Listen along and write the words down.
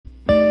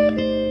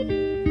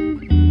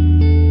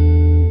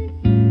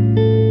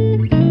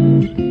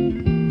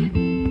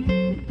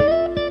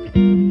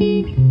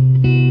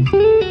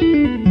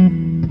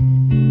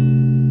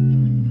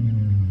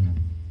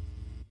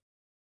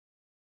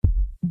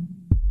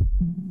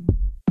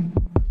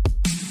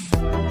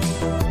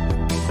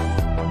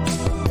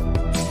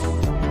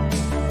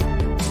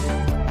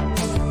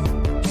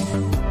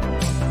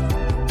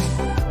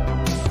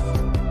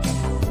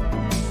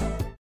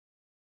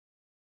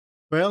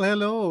Well,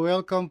 hello.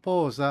 Welcome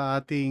po sa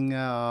ating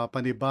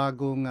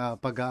panibagong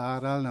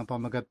pag-aaral ng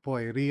pamagat po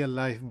ay Real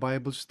Life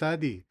Bible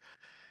Study.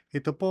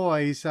 Ito po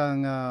ay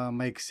isang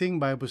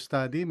maiksing Bible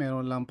study.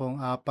 Meron lang pong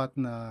apat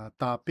na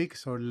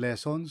topics or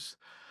lessons.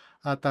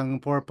 At ang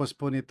purpose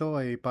po nito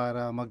ay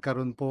para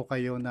magkaroon po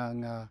kayo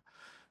ng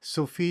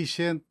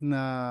sufficient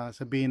na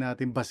sabihin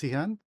natin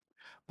basihan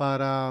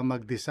para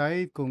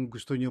mag-decide kung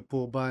gusto nyo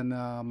po ba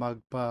na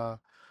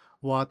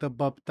water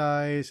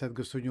baptized at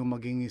gusto nyo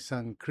maging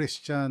isang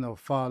Christian o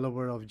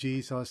follower of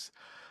Jesus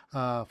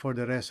for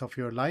the rest of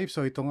your life.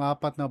 So itong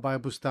apat na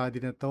Bible study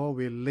na to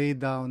will lay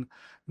down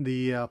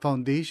the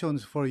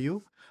foundations for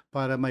you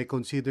para may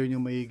consider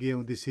nyo maigi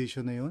yung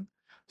decision na yun.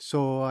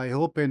 So I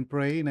hope and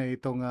pray na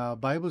itong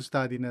Bible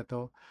study na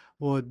to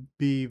would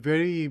be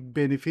very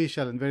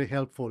beneficial and very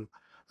helpful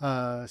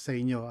sa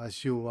inyo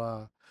as you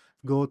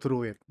go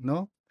through it,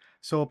 no?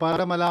 So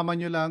para malaman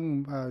nyo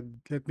lang,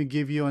 let me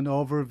give you an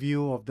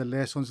overview of the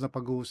lessons na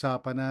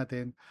pag-uusapan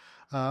natin.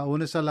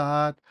 Una sa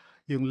lahat,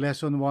 yung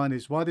lesson 1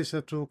 is what is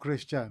a true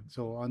Christian?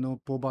 So ano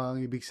po ba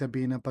ang ibig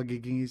sabihin ng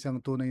pagiging isang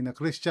tunay na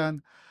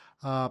Christian?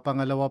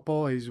 Pangalawa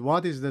po is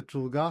what is the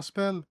true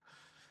gospel?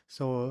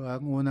 So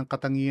ang unang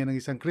katangian ng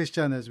isang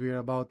Christian as we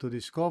are about to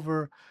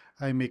discover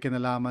ay may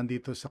kinalaman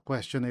dito sa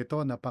question na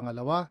ito na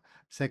pangalawa.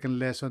 Second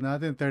lesson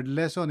natin. Third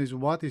lesson is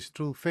what is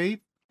true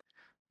faith?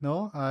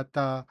 No? At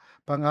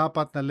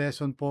pang-apat na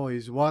lesson po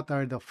is what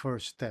are the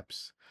first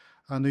steps?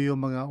 Ano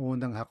yung mga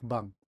unang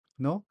hakbang,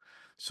 no?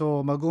 So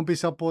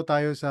mag-umpisa po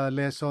tayo sa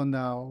lesson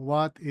na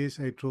what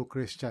is a true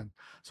Christian.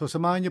 So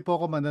samahan niyo po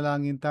ako,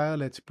 manalangin tayo.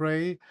 Let's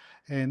pray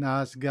and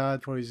ask God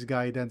for His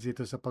guidance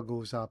dito sa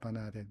pag-uusapan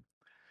natin.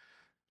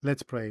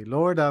 Let's pray.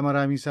 Lord,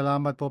 maraming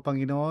salamat po,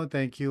 Panginoon.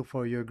 Thank you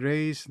for your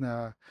grace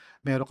na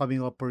meron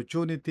kaming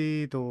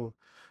opportunity to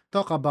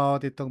talk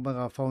about itong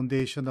mga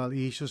foundational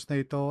issues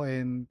na ito.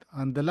 And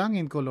ang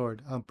dalangin ko,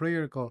 Lord, ang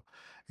prayer ko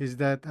is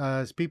that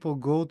as people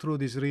go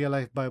through this real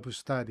life Bible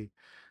study,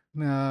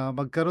 na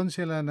magkaroon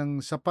sila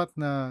ng sapat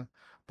na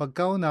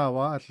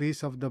pagkaunawa, at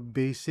least of the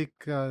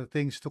basic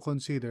things to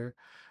consider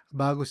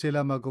bago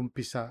sila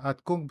magumpisa at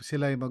kung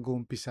sila ay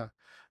magumpisa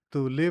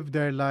to live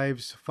their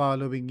lives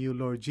following you,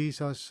 Lord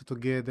Jesus,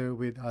 together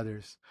with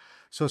others.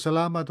 So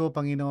salamat po,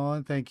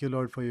 Panginoon. Thank you,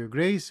 Lord, for your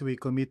grace. We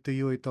commit to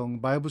you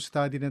itong Bible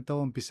study na ito,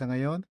 umpisa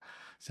ngayon.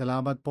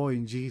 Salamat po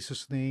in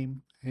Jesus'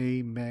 name.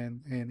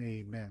 Amen and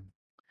amen.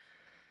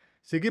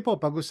 Sige po,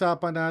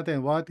 pag-usapan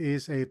natin what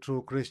is a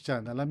true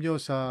Christian. Alam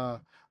nyo sa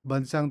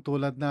bansang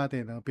tulad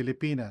natin, ang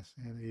Pilipinas,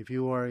 and if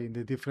you are in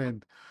the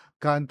different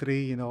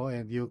country,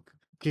 and you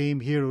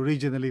came here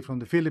originally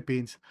from the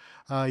Philippines,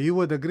 you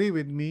would agree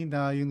with me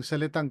na yung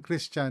salitang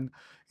Christian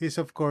is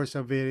of course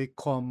a very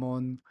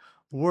common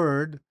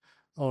word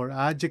or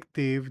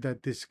adjective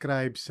that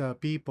describes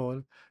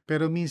people,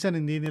 pero minsan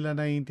hindi nila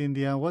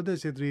naiintindihan what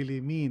does it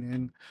really mean.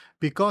 And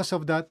because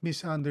of that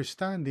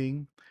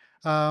misunderstanding,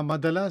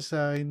 madalas,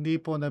 hindi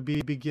po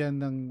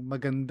nabibigyan ng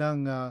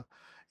magandang,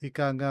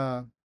 ika nga,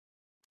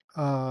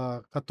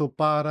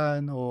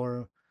 katuparan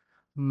or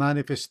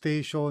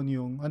manifestation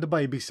yung ano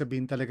ba ibig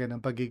sabihin talaga ng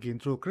pagiging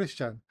true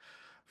Christian.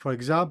 For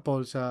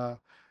example,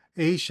 sa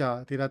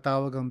Asia,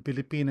 tinatawag ang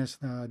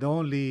Pilipinas na the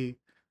only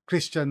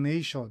Christian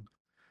nation.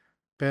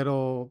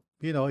 Pero,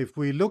 if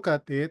we look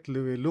at it,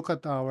 we look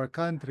at our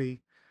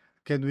country,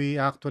 can we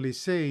actually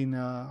say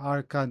na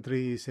our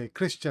country is a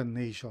Christian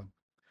nation?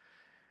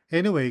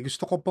 Anyway,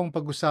 gusto ko pong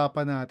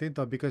pag-usapan natin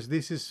 'to because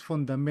this is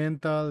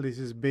fundamental, this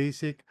is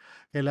basic.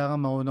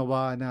 Kailangan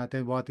maunawaan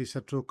natin what is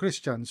a true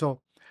Christian. So,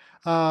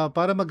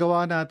 para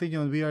magawa natin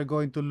 'yun, we are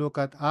going to look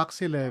at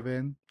Acts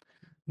 11:19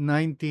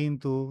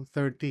 to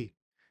 30.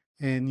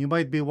 And you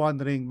might be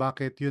wondering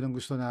bakit 'yun ang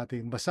gusto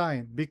nating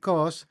basahin.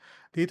 Because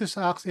dito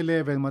sa Acts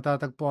 11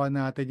 matatagpuan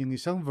natin yung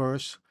isang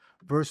verse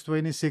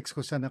 26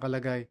 kung saan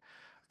nakalagay,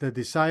 "The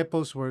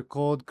disciples were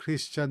called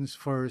Christians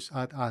first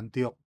at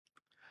Antioch."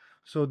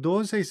 So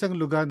doon sa isang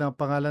lugar na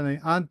pangalan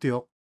ay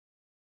Antioch,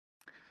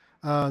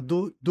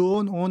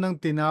 doon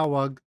unang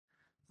tinawag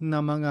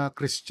na mga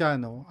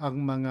Kristiyano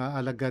ang mga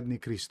alagad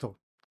ni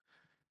Kristo.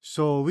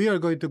 So we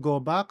are going to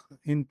go back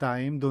in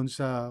time doon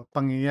sa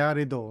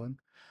pangyayari doon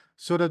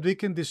so that we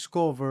can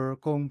discover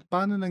kung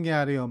paano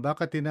nangyari yun,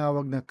 bakit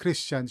tinawag na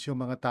Christians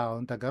yung mga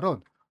taong taga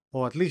ron,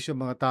 o at least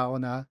yung mga tao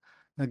na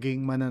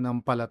naging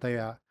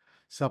mananampalataya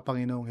sa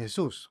Panginoong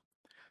Jesus.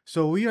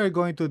 So we are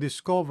going to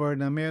discover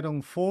na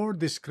merong four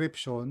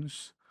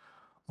descriptions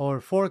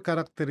or four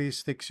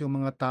characteristics yung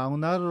mga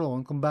taong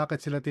naroon kung bakit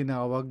sila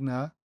tinawag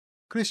na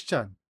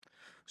Christian.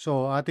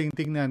 So, ating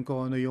tingnan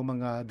kung ano yung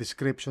mga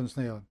descriptions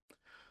na yon.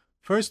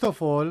 First of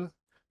all,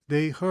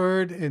 they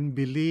heard and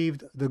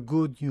believed the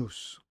good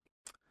news.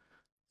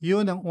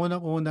 Yun ang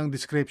unang-unang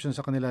description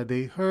sa kanila.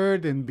 They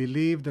heard and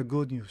believed the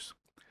good news.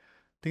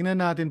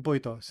 Tingnan natin po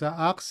ito sa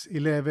Acts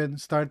 11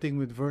 starting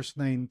with verse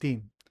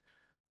 19.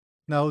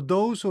 Now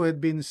those who had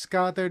been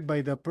scattered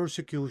by the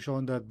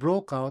persecution that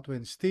broke out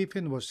when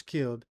Stephen was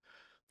killed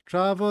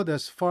traveled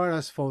as far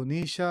as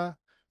Phoenicia,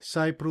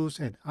 Cyprus,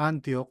 and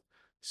Antioch,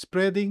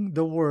 spreading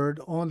the word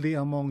only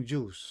among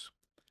Jews.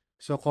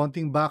 So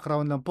konting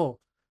background lang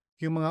po.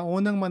 Yung mga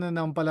unang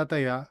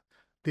mananampalataya,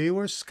 they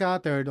were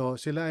scattered o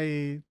sila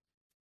ay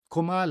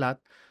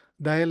kumalat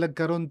dahil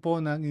nagkaroon po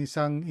ng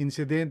isang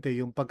insidente,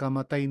 yung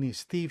pagkamatay ni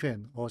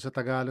Stephen o sa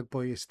Tagalog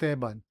po ay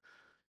Esteban.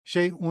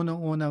 Siya yung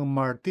unang-unang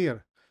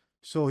martyr.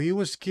 So he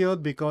was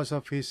killed because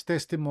of his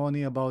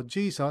testimony about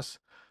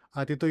Jesus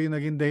at ito yung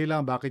naging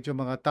dahilan bakit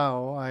yung mga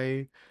tao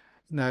ay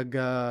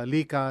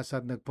naglikas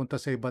at nagpunta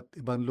sa iba't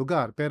ibang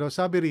lugar. Pero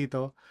sabi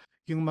rito,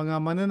 yung mga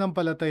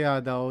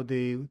mananampalataya daw,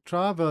 they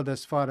traveled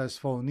as far as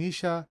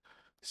Phoenicia,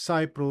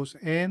 Cyprus,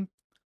 and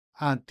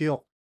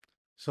Antioch.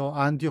 So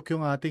Antioch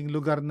yung ating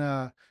lugar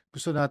na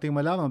gusto nating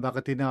malaman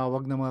bakit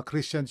tinawag ng mga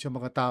Christians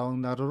yung mga taong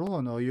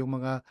naroon o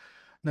yung mga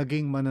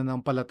naging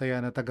mananampalataya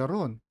na taga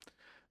roon.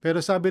 Pero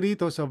sabi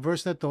rito sa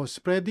verse na to,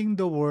 spreading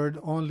the word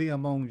only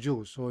among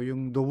Jews. So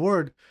yung the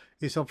word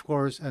is of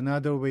course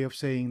another way of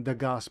saying the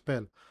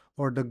gospel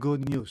or the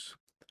good news.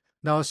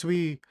 Now as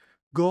we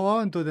go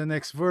on to the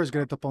next verse,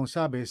 ganito pong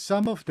sabi,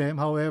 some of them,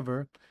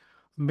 however,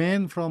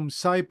 men from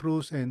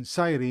Cyprus and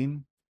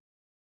Cyrene,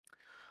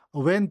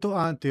 went to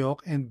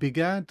Antioch and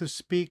began to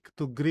speak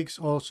to Greeks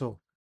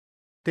also,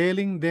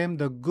 telling them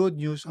the good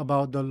news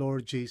about the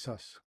Lord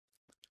Jesus.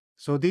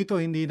 So dito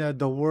hindi na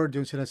the word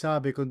yung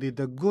sinasabi, kundi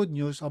the good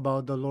news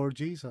about the Lord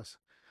Jesus.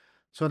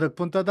 So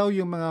nagpunta daw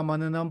yung mga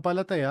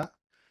mananampalataya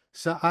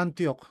sa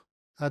Antioch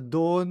at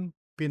doon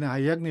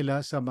pinahayag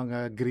nila sa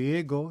mga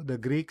Griego, the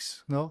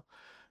Greeks, no,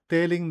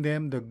 telling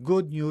them the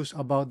good news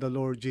about the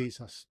Lord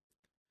Jesus.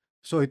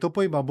 So ito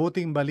po'y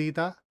mabuting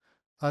balita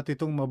at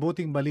itong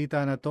mabuting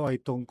balita na to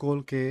ay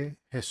tungkol kay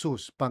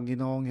Jesus,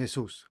 Panginoong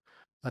Jesus.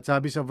 At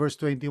sabi sa verse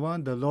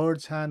 21, the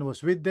Lord's hand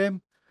was with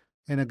them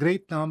and a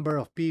great number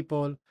of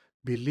people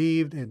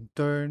believed and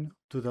turned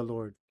to the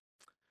Lord.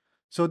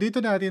 So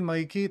dito natin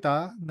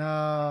makikita na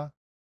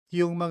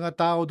yung mga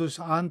tao doon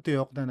sa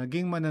Antioch na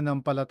naging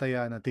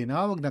mananampalataya na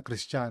tinawag na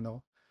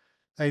Kristiyano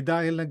ay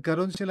dahil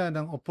nagkaroon sila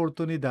ng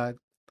oportunidad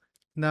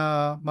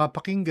na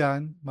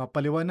mapakinggan,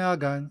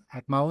 mapaliwanagan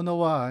at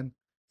maunawaan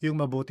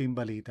yung mabuting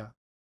balita.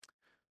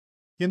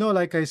 You know,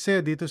 like I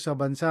said, dito sa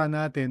bansa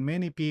natin,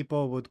 many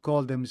people would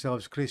call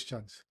themselves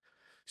Christians.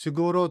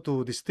 Siguro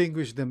to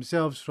distinguish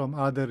themselves from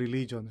other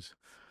religions.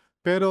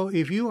 Pero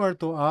if you are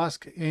to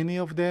ask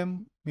any of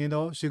them,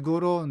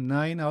 siguro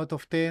 9 out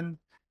of 10,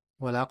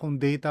 wala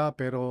akong data,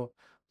 pero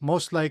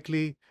most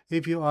likely,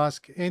 if you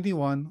ask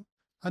anyone,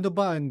 ano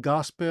ba ang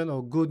gospel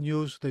or good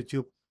news that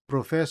you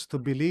profess to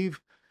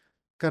believe,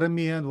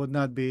 karamihan would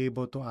not be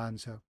able to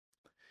answer.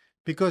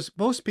 Because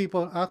most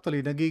people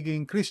actually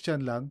nagiging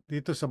Christian lang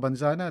dito sa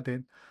bansa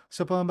natin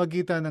sa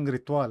pamamagitan ng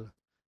ritual,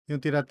 yung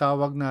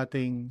tinatawag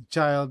nating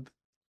child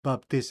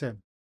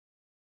baptism.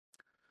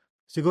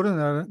 Siguro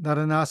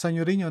naranasan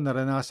nyo rin yun,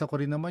 naranasan ko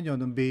rin naman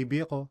yun nung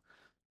baby ako.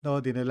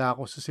 No, dinala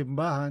ako sa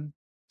simbahan,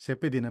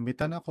 siyempre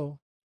dinamitan ako,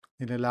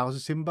 dinala ako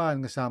sa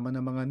simbahan kasama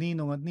ng mga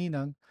ninong at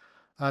ninang,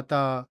 at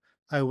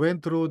I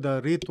went through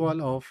the ritual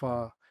of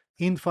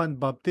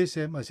infant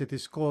baptism as it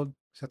is called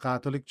sa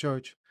Catholic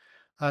Church.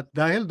 At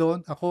dahil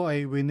doon, ako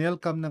ay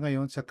winelcome na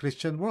ngayon sa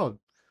Christian world.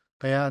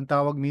 Kaya ang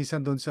tawag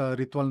minsan doon sa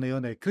ritual na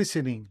yun ay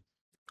christening,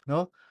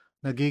 no?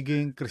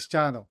 Nagiging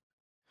Kristiyano.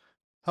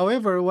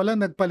 However,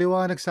 walang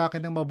nagpaliwanag sa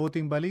akin ng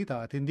mabuting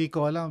balita at hindi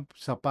ko alam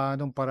sa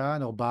paanong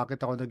paraan o bakit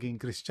ako naging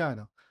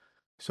Kristiyano.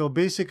 So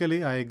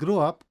basically, I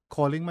grew up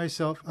calling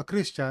myself a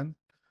Christian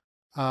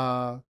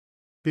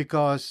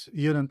because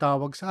yun ang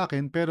tawag sa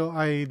akin, pero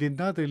I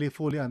did not really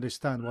fully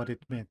understand what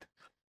it meant.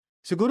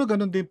 Siguro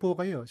ganun din po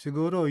kayo.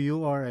 Siguro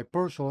you are a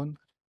person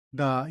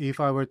that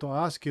if I were to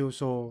ask you,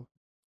 so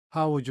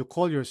how would you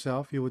call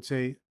yourself? You would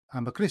say,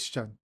 I'm a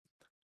Christian.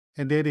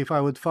 And then if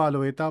I would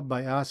follow it up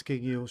by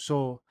asking you,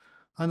 so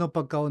ano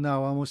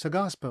pagkaunawa mo sa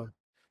gospel?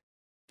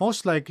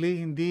 Most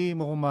likely, hindi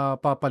mo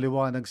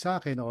mapapaliwanag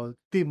sa akin o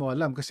di mo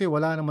alam kasi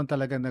wala naman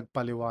talaga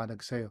nagpaliwanag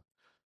sa'yo.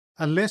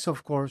 Unless,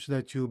 of course,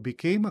 that you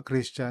became a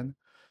Christian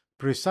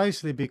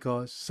precisely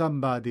because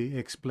somebody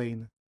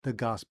explained the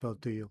gospel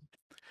to you.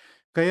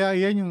 Kaya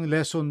yan yung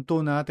lesson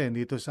 2 natin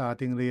dito sa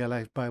ating Real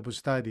Life Bible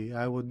Study.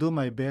 I will do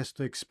my best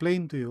to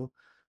explain to you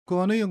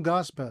kung ano yung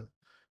gospel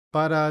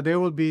para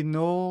there will be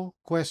no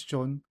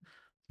question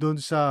dun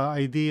sa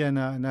idea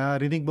na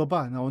narinig mo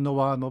ba,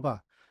 naunawaan mo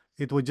ba.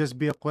 It would just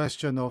be a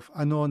question of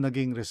ano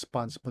naging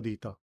response mo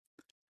dito.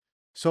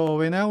 So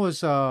when I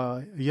was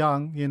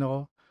young,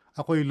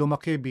 ako'y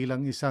lumaki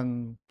bilang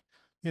isang,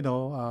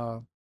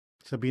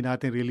 sabihin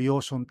natin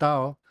reliyosong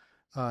tao.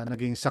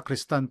 Naging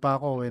sakristan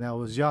pa ako when I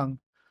was young.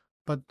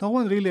 But no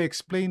one really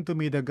explained to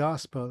me the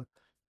gospel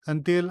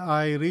until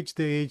I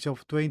reached the age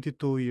of 22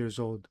 years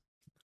old.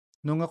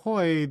 Nung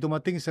ako ay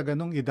dumating sa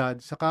ganong edad,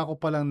 saka ko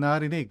palang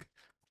narinig,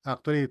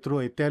 actually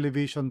through a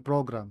television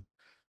program,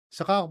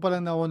 saka ko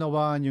palang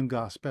naunawaan yung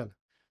gospel.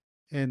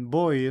 And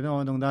boy,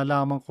 nung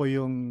nalaman ko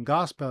yung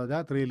gospel,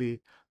 that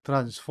really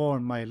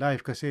transformed my life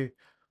kasi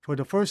for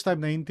the first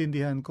time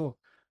naintindihan ko,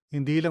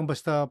 hindi lang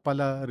basta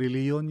pala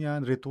reliyon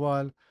yan,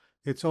 ritual,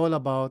 it's all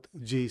about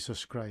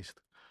Jesus Christ.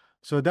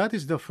 So that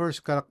is the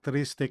first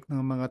characteristic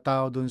ng mga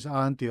tao dun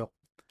sa Antioch.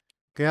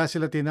 Kaya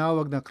sila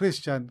tinawag na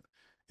Christian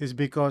is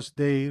because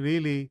they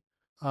really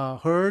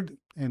heard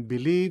and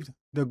believed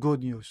the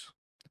good news.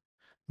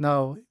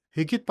 Now,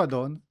 higit pa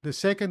doon, the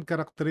second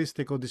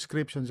characteristic o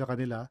description sa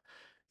kanila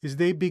is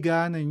they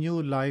began a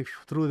new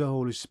life through the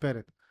Holy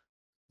Spirit.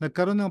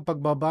 Nagkaroon ng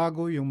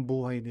pagbabago yung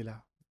buhay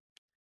nila.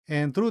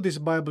 And through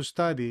this Bible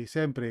study,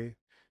 siyempre,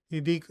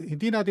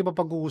 hindi natin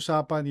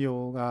mapag-uusapan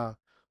yung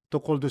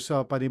tungkol doon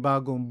sa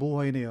panibagong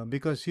buhay na yun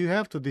because you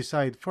have to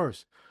decide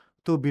first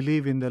to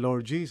believe in the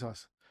Lord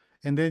Jesus.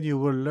 And then you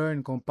will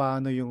learn kung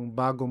paano yung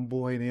bagong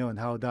buhay na yun,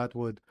 how that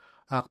would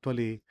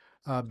actually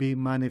be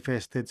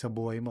manifested sa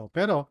buhay mo.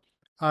 Pero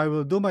I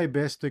will do my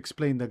best to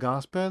explain the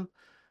gospel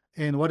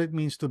and what it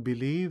means to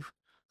believe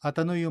at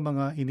ano yung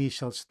mga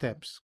initial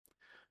steps.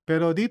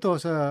 Pero dito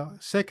sa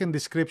second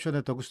description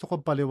na to, gusto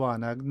kong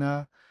paliwanag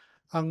na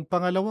ang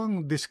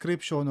pangalawang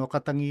description o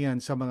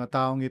katangian sa mga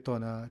taong ito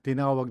na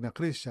tinawag na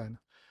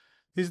Christian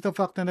is the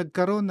fact na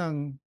nagkaroon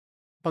ng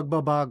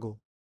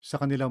pagbabago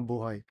sa kanilang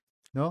buhay,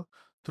 no?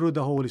 Through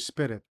the Holy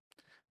Spirit.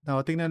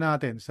 Now, tingnan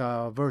natin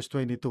sa verse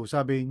 22.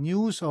 Sabi,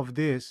 news of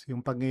this, yung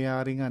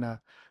pangyayari nga na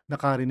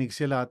nakarinig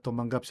sila at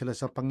tumanggap sila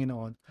sa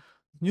Panginoon,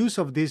 news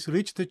of this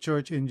reached the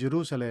church in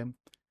Jerusalem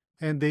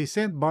and they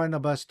sent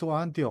Barnabas to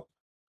Antioch.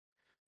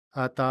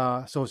 At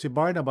so si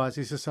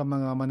Barnabas, isa sa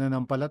mga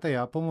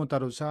mananampalataya,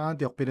 pumunta roon sa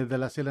Antioch.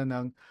 Pinadala sila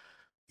ng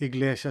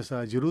iglesia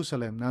sa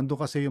Jerusalem.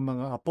 Nandun kasi yung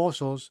mga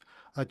apostles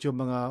at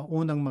yung mga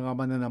unang mga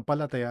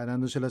mananampalataya,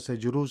 nandun sila sa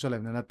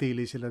Jerusalem,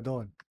 nanatili sila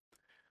doon.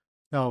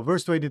 Now,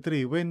 verse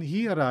 23, when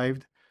he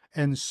arrived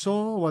and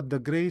saw what the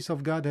grace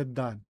of God had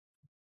done.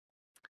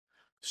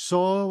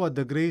 Saw what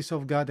the grace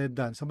of God had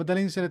done. Sa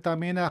madaling salita,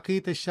 may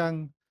nakita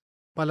siyang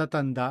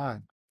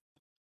palatandaan.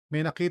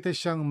 May nakita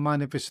siyang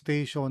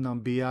manifestation ng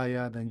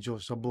biyaya ng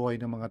Diyos sa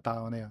buhay ng mga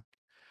tao na yan.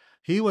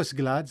 He was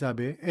glad,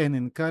 sabi, and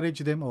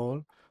encouraged them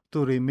all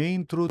to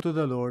remain true to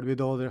the Lord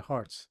with all their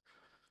hearts.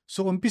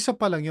 So, umpisa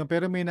pa lang yun,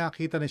 pero may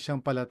nakita na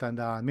siyang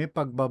palatandaan. May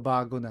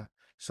pagbabago na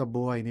sa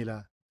buhay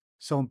nila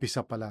sa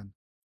umpisa pa lang.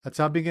 At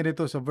sabi nga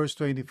nito sa verse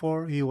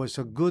 24, he was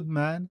a good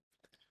man,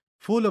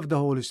 full of the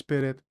Holy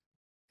Spirit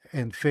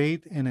and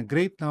faith, and a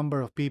great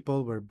number of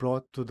people were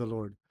brought to the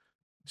Lord.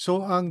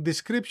 So, ang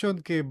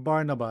description kay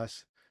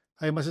Barnabas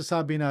ay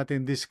masasabi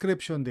natin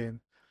description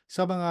din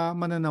sa mga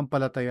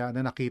mananampalataya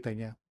na nakita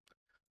niya.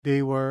 They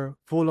were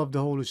full of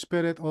the Holy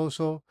Spirit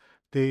also.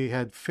 They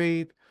had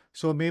faith.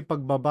 So, may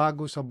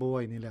pagbabago sa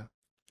buhay nila.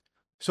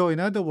 So,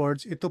 in other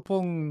words, ito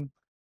pong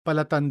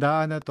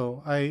palatandaan na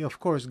to ay of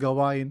course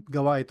gawa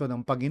ito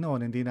ng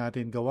Panginoon. Hindi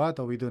natin gawa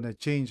to. We do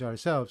not change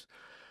ourselves.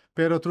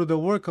 Pero through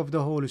the work of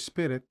the Holy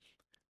Spirit,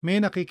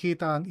 may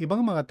nakikita ang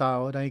ibang mga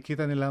tao,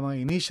 nakikita nila mga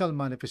initial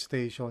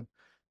manifestation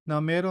na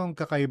merong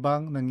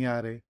kakaibang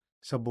nangyari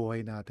sa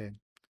buhay natin.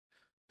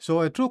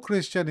 So, a true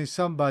Christian is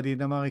somebody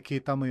na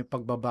makikita mo yung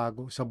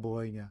pagbabago sa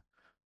buhay niya.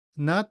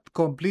 Not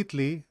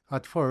completely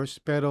at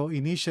first, pero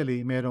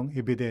initially merong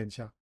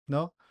ebidensya,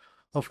 no?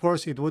 Of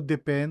course, it would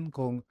depend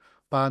kung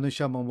paano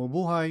siya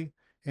mamumuhay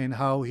and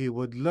how he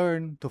would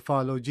learn to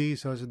follow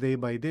Jesus day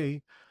by day.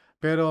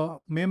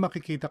 Pero may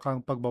makikita kang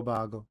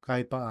pagbabago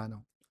kahit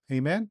paano.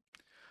 Amen?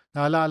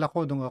 Naalala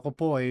ko nung ako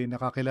po ay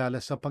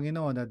nakakilala sa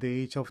Panginoon at the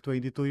age of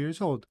 22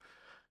 years old,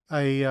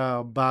 ay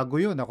bago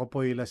yun. Ako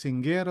po ay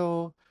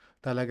lasinggero,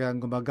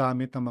 talagang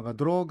gumagamit ng mga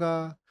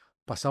droga,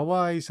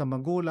 pasaway sa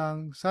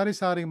magulang,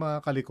 sari-saring mga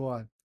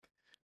kalikuan.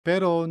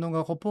 Pero nung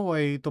ako po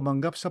ay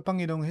tumanggap sa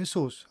Panginoong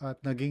Hesus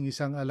at naging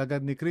isang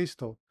alagad ni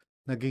Kristo,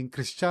 naging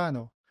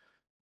Kristiyano,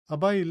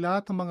 abay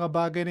lahat ng mga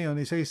bagay na yun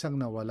isa-isang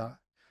nawala.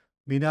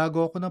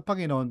 Binago ako ng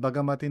Panginoon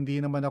bagamat hindi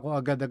naman ako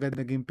agad-agad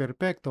naging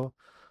perpekto,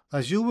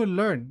 as you will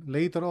learn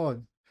later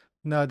on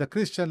na the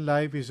Christian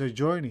life is a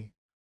journey.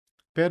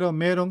 Pero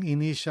merong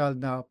initial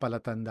na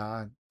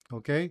palatandaan.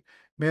 Okay?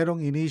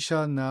 Merong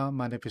initial na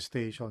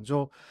manifestation.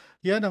 So,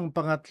 yan ang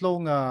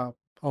pangatlong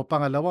o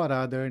pangalawa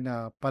rather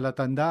na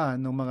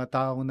palatandaan ng mga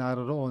taong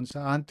naroon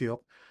sa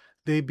Antioch.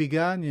 They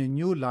began a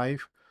new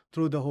life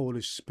through the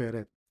Holy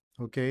Spirit.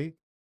 Okay?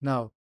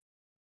 Now,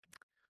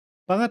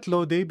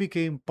 pangatlo, they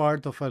became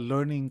part of a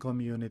learning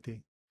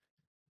community.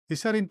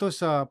 Isa rin to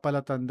sa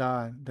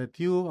palatandaan that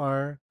you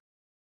are,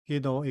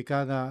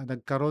 ika nga,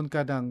 nagkaroon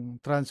ka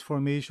ng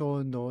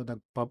transformation, no?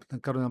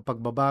 Nagkaroon ng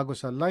pagbabago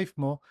sa life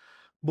mo,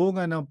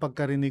 bunga ng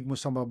pagkarinig mo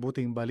sa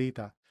mabuting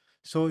balita.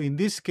 So in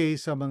this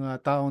case, sa mga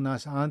taong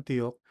nasa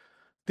Antioch,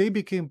 they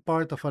became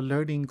part of a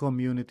learning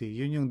community.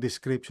 Yun yung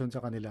description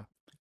sa kanila.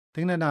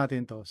 Tingnan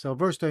natin to. So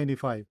verse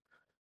 25.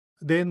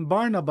 Then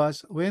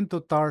Barnabas went to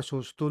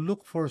Tarsus to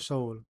look for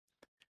Saul.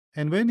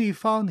 And when he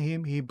found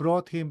him, he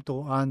brought him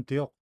to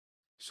Antioch.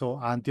 So,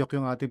 Antioch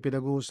yung ating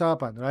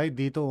pinag-uusapan, right?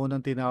 Dito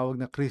unang tinawag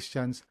na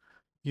Christians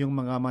yung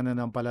mga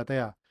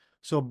mananampalataya.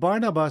 So,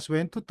 Barnabas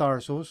went to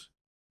Tarsus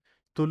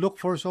to look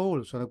for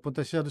Saul. So,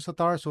 nagpunta siya doon sa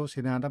Tarsus,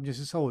 hinanap niya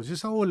si Saul. Si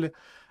Saul,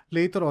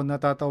 later on,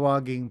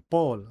 natatawaging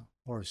Paul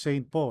or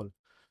Saint Paul.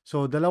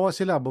 So, dalawa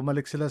sila,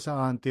 bumalik sila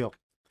sa Antioch.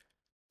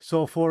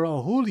 So, for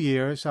a whole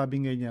year,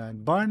 sabi nga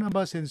niyan,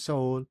 Barnabas and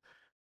Saul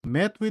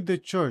met with the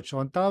church.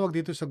 So, ang tawag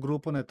dito sa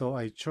grupo na to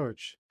ay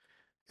church.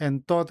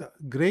 and taught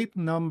great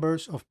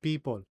numbers of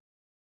people.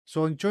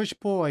 So ang church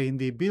po ay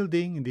hindi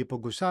building, hindi po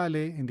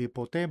gusali, hindi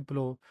po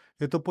templo.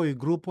 Ito po ay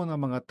grupo ng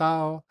mga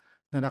tao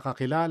na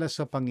nakakilala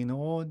sa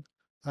Panginoon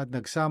at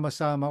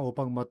nagsama-sama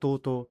upang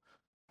matuto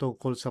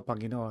tungkol sa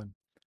Panginoon.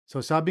 So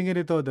sabi nga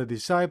nito, the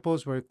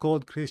disciples were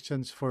called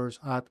Christians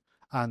first at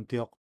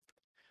Antioch.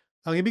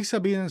 Ang ibig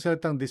sabihin ng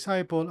salitang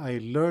disciple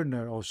ay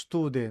learner o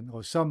student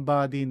o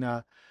somebody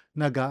na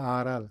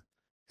nag-aaral.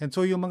 And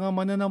so yung mga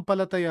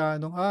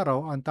mananampalataya nung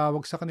araw, ang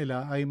tawag sa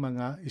kanila ay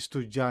mga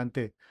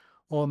estudyante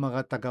o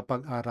mga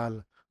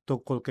tagapag-aral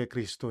tungkol kay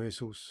Kristo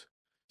Jesus.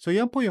 So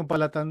yan po yung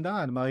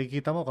palatandaan.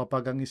 Makikita mo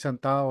kapag ang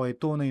isang tao ay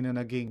tunay na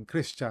naging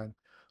Christian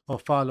o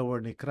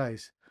follower ni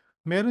Christ,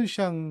 meron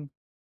siyang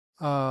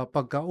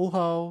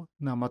pagkauhaw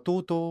na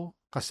matuto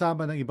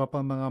kasama ng iba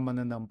pang mga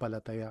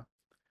mananampalataya.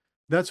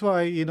 That's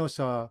why,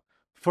 sa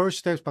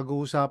first steps,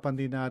 pag-uusapan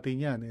din natin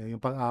yan,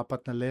 yung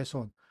pang-apat na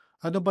lesson.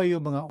 Ano ba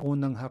yung mga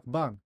unang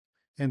hakbang?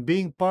 And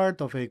being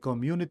part of a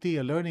community,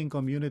 a learning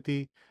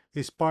community,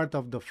 is part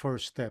of the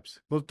first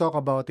steps. We'll talk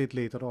about it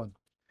later on.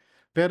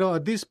 Pero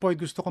at this point,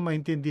 gusto ko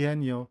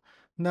maintindihan nyo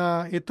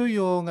na ito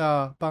yung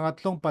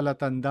pangatlong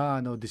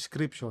palatandaan o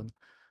description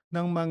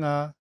ng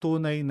mga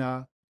tunay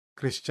na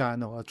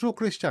Kristiyano, a true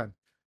Christian.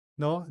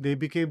 No? They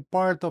became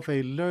part of a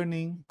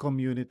learning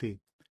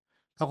community.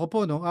 Ako po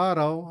nung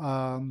araw,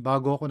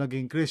 bago ako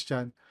naging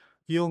Christian,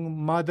 yung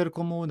mother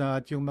ko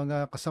muna at yung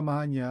mga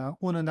kasamahan niya ang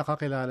unang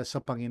nakakilala sa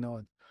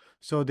Panginoon.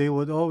 So they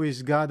would always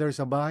gather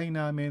sa bahay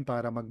namin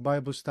para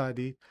mag-Bible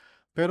study,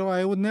 pero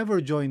I would never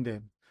join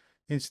them.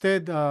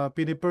 Instead,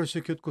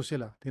 pinipersecute ko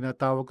sila.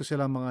 Tinatawag ko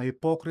sila mga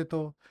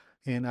hipokrito,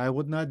 and I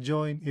would not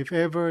join. If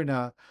ever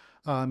na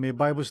may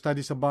Bible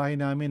study sa bahay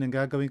namin, ang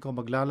gagawin ko,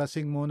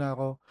 maglalasing muna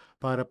ako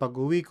para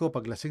pag-uwi ko,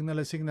 pag lasing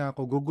na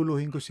ako,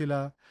 guguluhin ko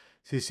sila,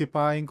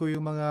 sisipain ko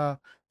yung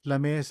mga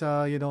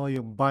lamesa,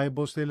 yung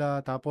Bibles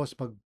nila, tapos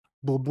pag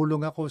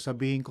bubulong ako,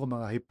 sabihin ko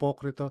mga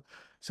hipokrito.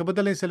 Sa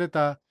madaling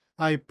salita,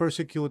 I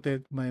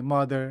persecuted my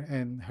mother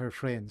and her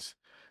friends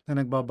na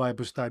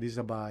nagba-Bible study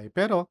sa bahay.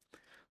 Pero,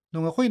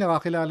 nung ako'y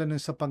nakakilala nun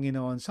sa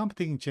Panginoon,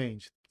 something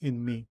changed in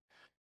me.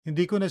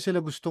 Hindi ko na sila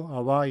gustong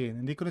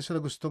awayin, hindi ko na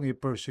sila gustong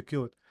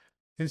i-persecute.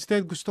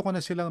 Instead, gusto ko na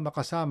silang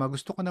makasama,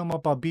 gusto ko nang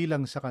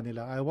mapabilang sa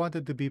kanila. I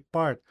wanted to be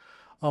part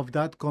of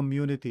that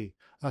community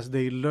as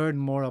they learn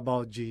more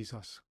about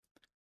Jesus.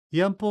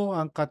 Yan po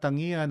ang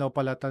katangian o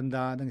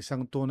palatandaan ng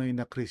isang tunay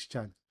na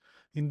Christian.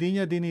 Hindi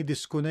niya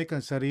dinidisconnect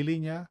ang sarili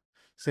niya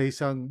sa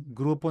isang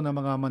grupo ng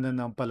mga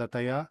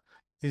mananampalataya.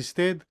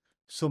 Instead,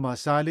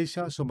 sumasali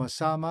siya,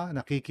 sumasama,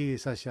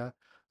 nakikiisa siya,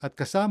 at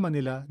kasama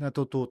nila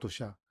natututo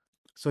siya.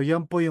 So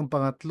yan po yung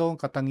pangatlong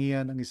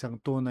katangian ng isang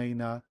tunay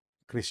na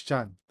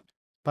Christian.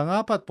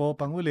 Pangapat po,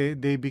 panguli,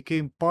 they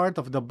became part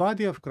of the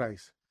body of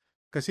Christ.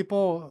 Kasi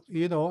po,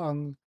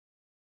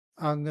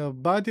 ang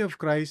body of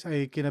Christ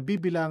ay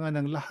kinabibilangan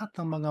ng lahat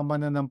ng mga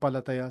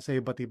mananampalataya sa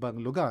iba't ibang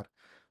lugar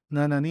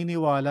na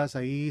naniniwala sa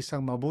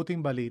iisang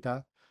mabuting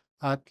balita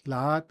at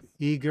lahat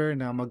eager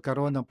na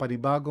magkaroon ng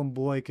panibagong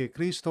buhay kay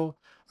Kristo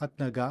at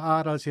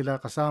nag-aaral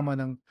sila kasama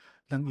ng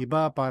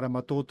iba para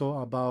matuto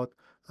about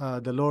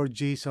the Lord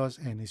Jesus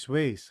and His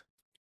ways.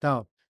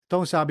 Now,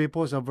 itong sabi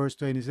po sa verse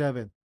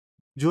 27,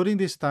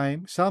 during this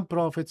time, some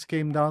prophets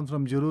came down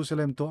from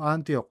Jerusalem to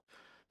Antioch.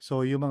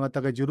 So yung mga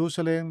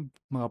taga-Jerusalem,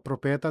 mga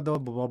propeta daw,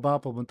 bumaba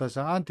pumunta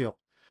sa Antioch.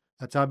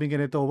 At sabi nga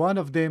nito, one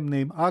of them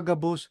named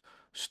Agabus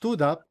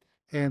stood up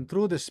and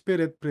through the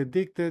Spirit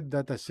predicted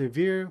that a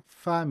severe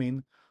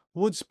famine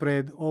would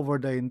spread over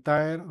the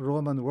entire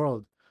Roman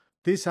world.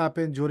 This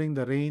happened during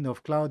the reign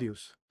of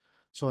Claudius.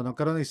 So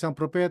nagkaroon ng isang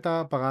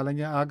propeta, pangalan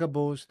niya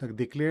Agabus,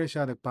 nag-declare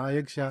siya,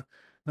 nagpahayag siya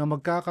na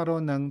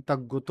magkakaroon ng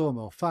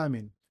taggutom o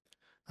famine.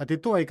 At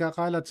ito ay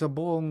kakalat sa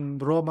buong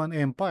Roman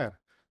Empire.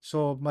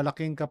 So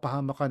malaking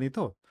kapahamakan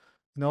ito.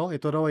 No,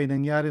 ito raw ay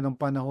nangyari ng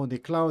panahon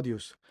ni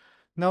Claudius.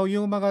 Now,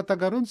 yung mga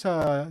taga ron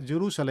sa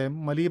Jerusalem,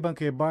 maliban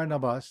kay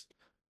Barnabas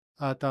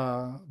at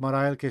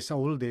marahil kay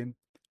Saul din,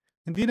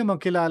 hindi naman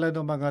kilala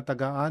ng mga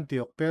taga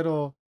Antioch,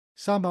 pero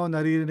somehow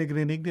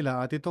naririnig-rinig nila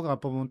at ito nga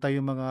pumunta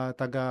yung mga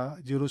taga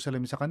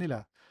Jerusalem sa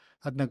kanila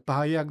at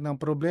nagpahayag ng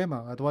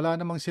problema at wala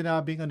namang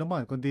sinabing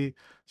anuman, kundi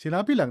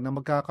sinabi lang na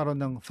magkakaroon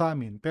ng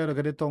famine. Pero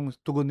ganitong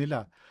tugon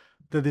nila.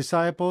 The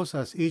disciples,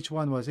 as each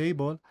one was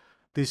able,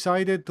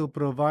 decided to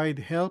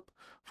provide help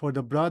for the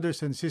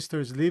brothers and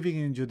sisters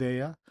living in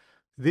Judea.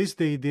 This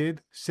they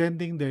did,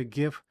 sending their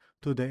gift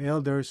to the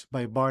elders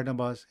by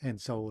Barnabas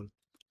and Saul.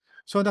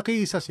 So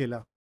nakiisa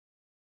sila.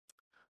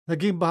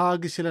 Naging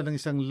bahagi sila ng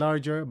isang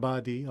larger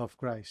body of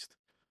Christ.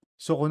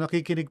 So kung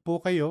nakikinig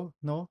po kayo,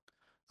 no,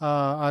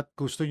 at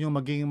gusto niyo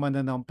maging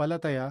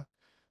mananampalataya,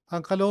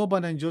 ang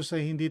kalooban ng Diyos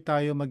ay hindi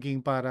tayo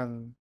maging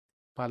parang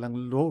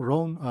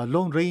lone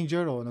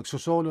ranger o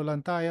nagsusolo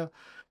lang tayo.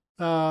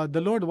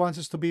 The Lord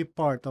wants us to be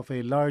part of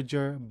a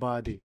larger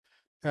body.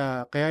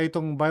 Kaya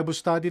itong Bible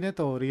study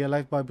nito, Real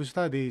Life Bible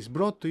Study, is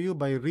brought to you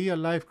by Real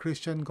Life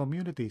Christian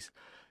Communities.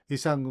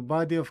 Isang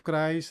body of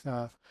Christ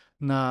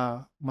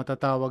na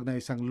matatawag na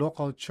isang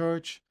local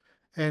church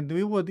And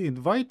we would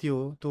invite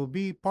you to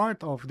be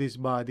part of this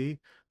body,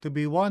 to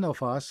be one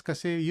of us,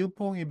 kasi yun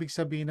po ang ibig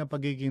sabihin ng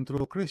pagiging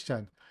true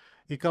Christian.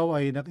 Ikaw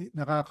ay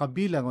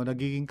nakakabilang o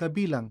nagiging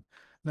kabilang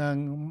ng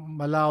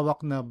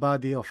malawak na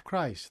body of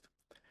Christ.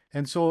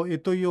 And so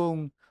ito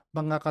yung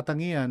mga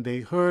katangian.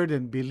 They heard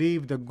and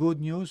believed the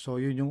good news. So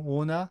yun yung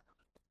una.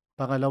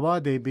 Pangalawa,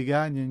 they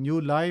began a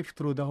new life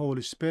through the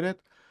Holy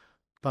Spirit.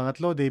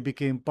 Pangatlo, they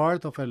became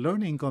part of a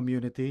learning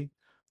community.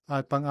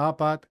 At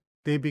pang-apat,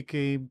 they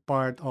became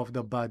part of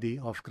the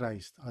body of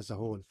Christ as a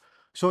whole.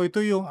 So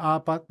ito yung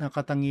apat na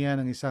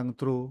katangian ng isang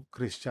true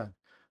Christian.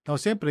 Now,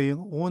 siyempre,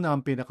 yung una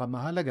ang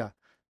pinakamahalaga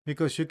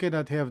because you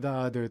cannot have the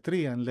other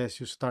three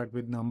unless you start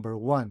with number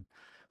one.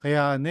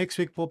 Kaya next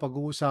week po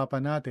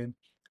pag-uusapan natin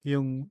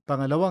yung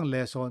pangalawang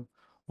lesson,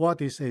 what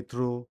is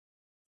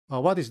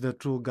what is the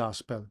true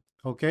gospel?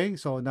 Okay?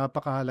 So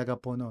napakahalaga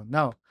po noon.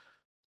 Now,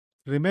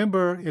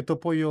 remember, ito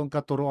po yung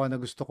katuruan na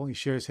gusto kong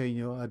i-share sa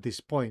inyo at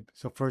this point,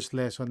 sa first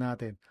lesson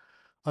natin.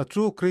 A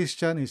true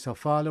Christian is a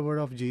follower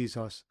of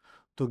Jesus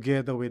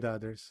together with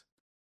others.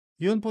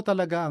 Yun po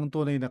talaga ang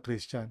tunay na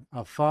Christian,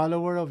 a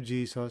follower of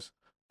Jesus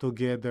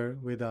together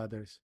with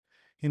others.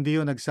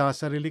 Hindi yung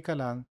nagsasarili ka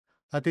lang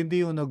at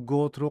hindi yung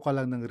nag-go through ka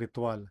lang ng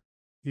ritual.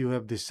 You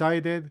have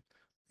decided,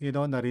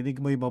 narinig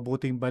mo yung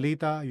mabuting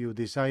balita, you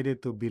decided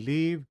to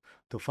believe,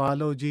 to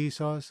follow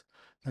Jesus,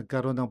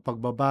 nagkaroon ng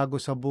pagbabago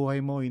sa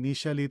buhay mo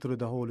initially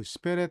through the Holy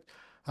Spirit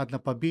at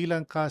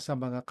napabilang ka sa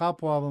mga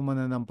kapwa mo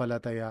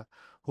mananampalataya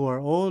who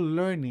are all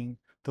learning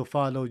to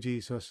follow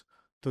Jesus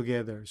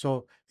together.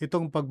 So,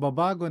 itong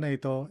pagbabago na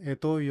ito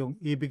yung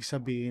ibig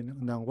sabihin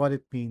ng what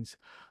it means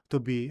to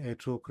be a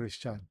true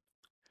Christian.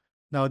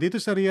 Now, dito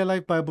sa Real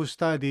Life Bible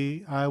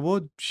Study, I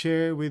would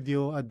share with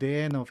you at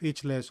the end of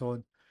each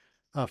lesson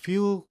a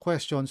few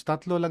questions,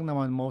 tatlo lang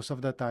naman most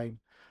of the time,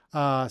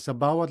 sa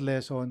bawat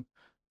lesson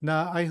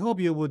na I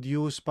hope you would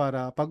use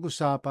para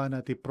pag-usapan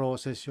at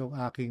i-process yung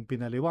aking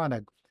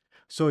pinaliwanag.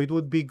 So it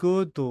would be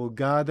good to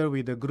gather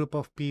with a group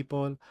of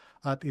people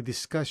at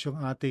i-discuss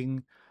yung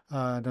ating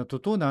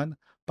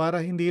natutunan para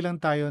hindi lang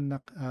tayo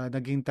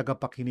naging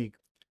tagapakinig,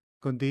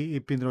 kundi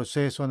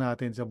ipinroseso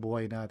natin sa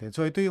buhay natin.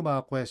 So ito yung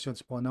mga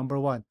questions po. Number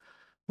one,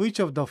 which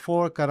of the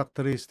four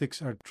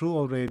characteristics are true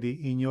already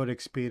in your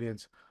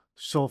experience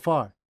so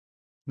far?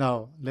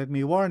 Now, let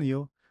me warn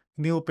you,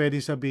 hindi mo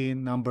pwede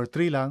sabihin number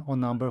 3 lang o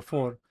number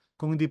 4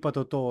 kung hindi pa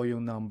totoo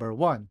yung number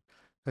 1.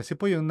 Kasi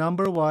po yung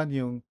number 1,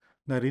 yung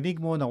narinig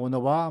mo,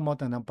 naunawaan mo,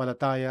 at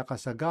nanampalataya ka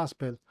sa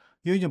gospel,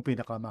 yun yung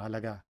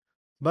pinakamahalaga.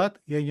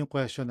 But, yan yung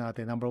question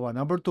natin, number 1.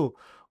 Number 2,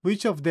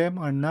 which of them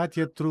are not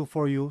yet true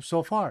for you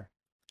so far?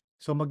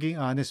 So, maging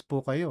honest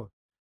po kayo.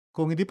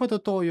 Kung hindi pa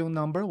totoo yung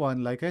number 1,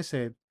 like I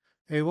said,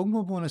 wag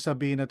mo muna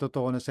sabihin na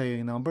totoo na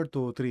sa'yo yung number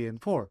 2, 3, and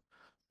 4.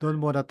 Doon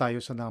muna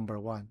tayo sa number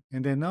 1.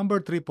 And then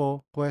number 3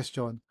 po,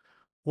 question,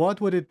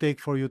 what would it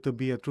take for you to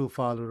be a true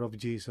follower of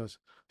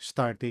Jesus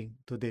starting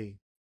today?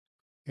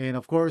 And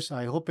of course,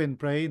 I hope and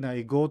pray na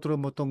i-go through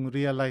mo tong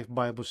real life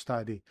Bible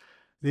study.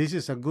 This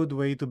is a good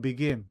way to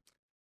begin.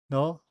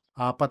 No?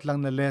 Apat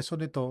lang na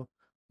lesson ito,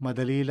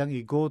 madali lang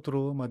i-go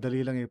through,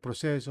 madali lang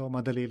i-proseso,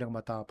 madali lang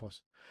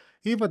matapos.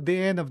 If at the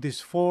end of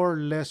this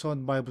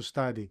 4-lesson Bible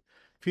study,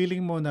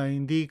 feeling mo na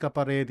hindi ka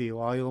pa ready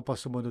o ayaw pa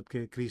sumunod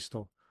kay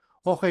Kristo,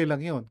 okay lang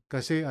yun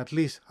kasi at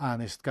least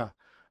honest ka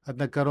at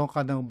nagkaroon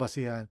ka ng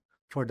basihan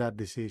for that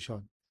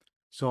decision.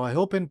 So I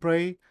hope and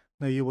pray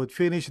na you would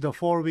finish the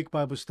 4-week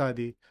Bible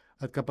study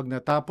at kapag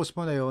natapos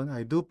mo na yon,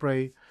 I do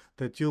pray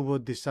that you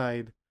would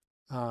decide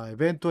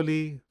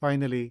eventually,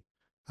 finally,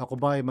 ako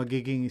ba ay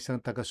magiging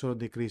isang tagasunod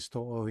ni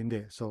Kristo o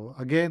hindi. So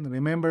again,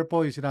 remember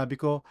po yung sinabi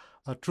ko,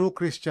 a true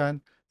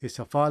Christian is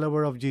a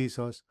follower of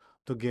Jesus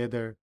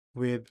together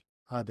with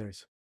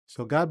others.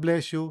 So God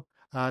bless you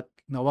at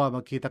nawa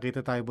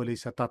magkita-kita tayo muli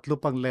sa tatlo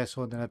pang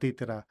lesson na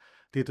natitira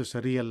dito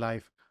sa Real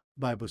Life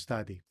Bible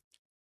Study.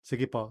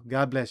 Sige po,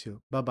 God bless you.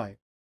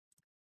 Bye-bye.